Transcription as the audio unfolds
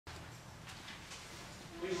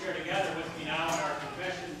please share together with me now in our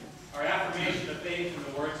confession, our affirmation of faith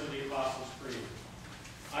in the words of the Apostles' Creed.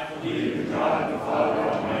 I believe in God the Father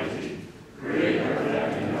Almighty, creator of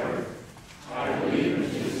heaven and earth. I believe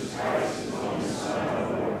in Jesus Christ, his only Son,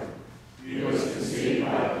 our Lord. He was conceived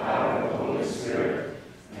by the power of the Holy Spirit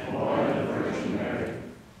and born of the Virgin Mary.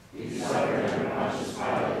 He suffered under Pontius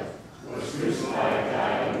Pilate, was crucified,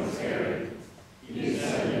 died, and was buried. He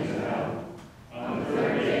descended into hell. On the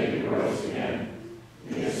third day he rose again.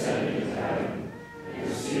 He ascended into heaven, and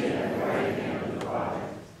is seated at the right hand of the Father.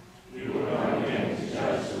 He will come again to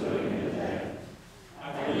judge the living and the dead.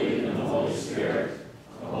 I believe in the Holy Spirit,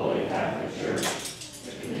 the Holy Catholic Church,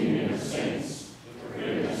 the communion of saints, the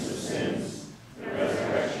forgiveness of sins, the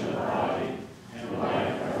resurrection of the body, and the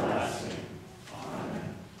life everlasting.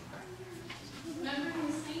 Amen. Remembering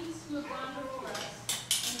the saints who have gone before us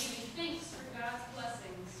and giving thanks for God's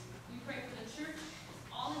blessings, we pray for the church,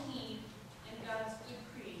 all in need, and God's good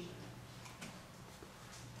creation.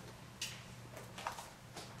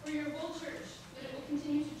 For your whole church, that it will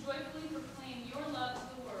continue to joyfully proclaim your love to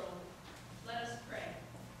the world, let us pray.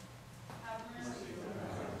 Have mercy.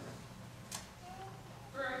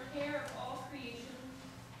 For our care of all creation,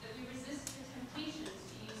 that we resist the temptations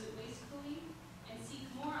to use it wastefully and seek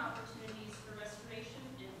more opportunities for restoration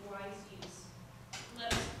and wise use.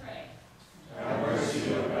 Let us pray. Have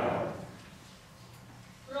mercy, O God.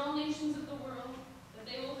 For all nations of the world, that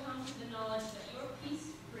they will come to the knowledge that your peace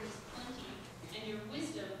brings plenty and your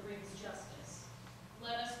wisdom brings justice.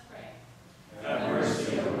 Let us pray. Have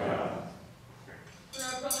mercy, O God. For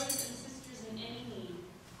our brothers and sisters in any need,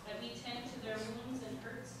 that we tend to their wounds and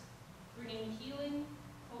hurts, bringing healing,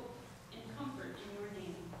 hope, and comfort in your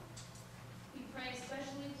name. We pray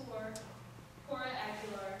especially for Cora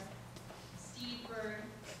Aguilar, Steve Berg,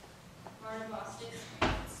 Marta Bostic,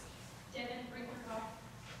 Devin Brinkerhoff,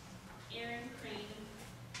 Aaron Crane,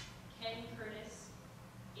 Ken Curtis,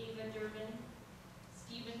 Ava Durbin,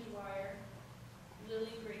 Stephen Dwyer,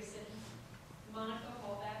 Lily Grayson, Monica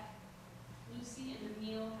Hallback, Lucy and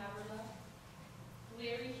Emil Haverla,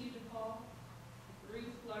 Larry Hudepal,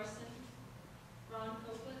 Ruth Larson, Ron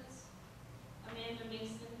Koplitz, Amanda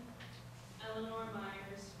Mason, Eleanor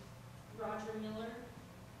Myers, Roger Miller,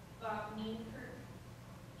 Bob Neenkirk,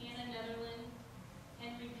 Hannah Netherland,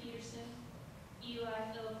 Henry Peterson,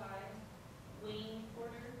 Eli Philippi, Wayne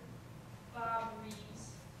Porter, Bob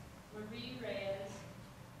Reeves, Marie Reyes,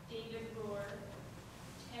 David Rohr,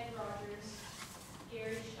 Ted Rogers,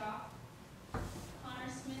 Gary Schock, Connor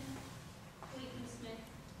Smith, Clayton Smith,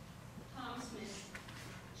 Tom Smith,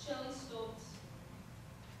 Shelley Stoltz,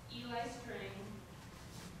 Eli Strang,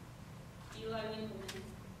 Eli Winkleman,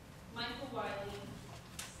 Michael Wiley,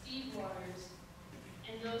 Steve Waters,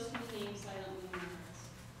 and those whose names silently memorize.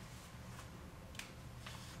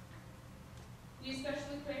 We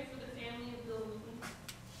especially pray for the family of Bill Wooten.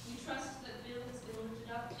 We trust that Bill has been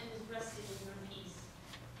lifted up and is resting in your peace.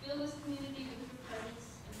 Fill this community with your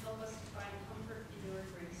presence and help us to find comfort in your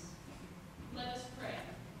grace. Let us pray.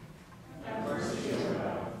 Have mercy, O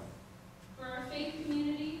God. For our faith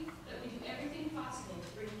community, that we do everything possible to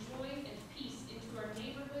bring joy and peace into our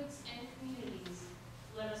neighborhoods and communities.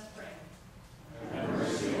 Let us pray. Have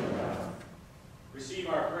mercy, O God. Receive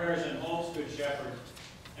our prayers and hopes, Good Shepherd,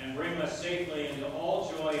 and bring us safely into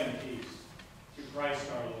all joy and peace. Through Christ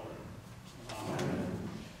our Lord. Amen.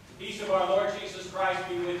 The peace of our Lord Jesus Christ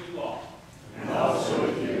be with you all. And also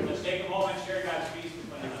with you. Let's take a moment and share God's peace with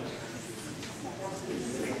one another.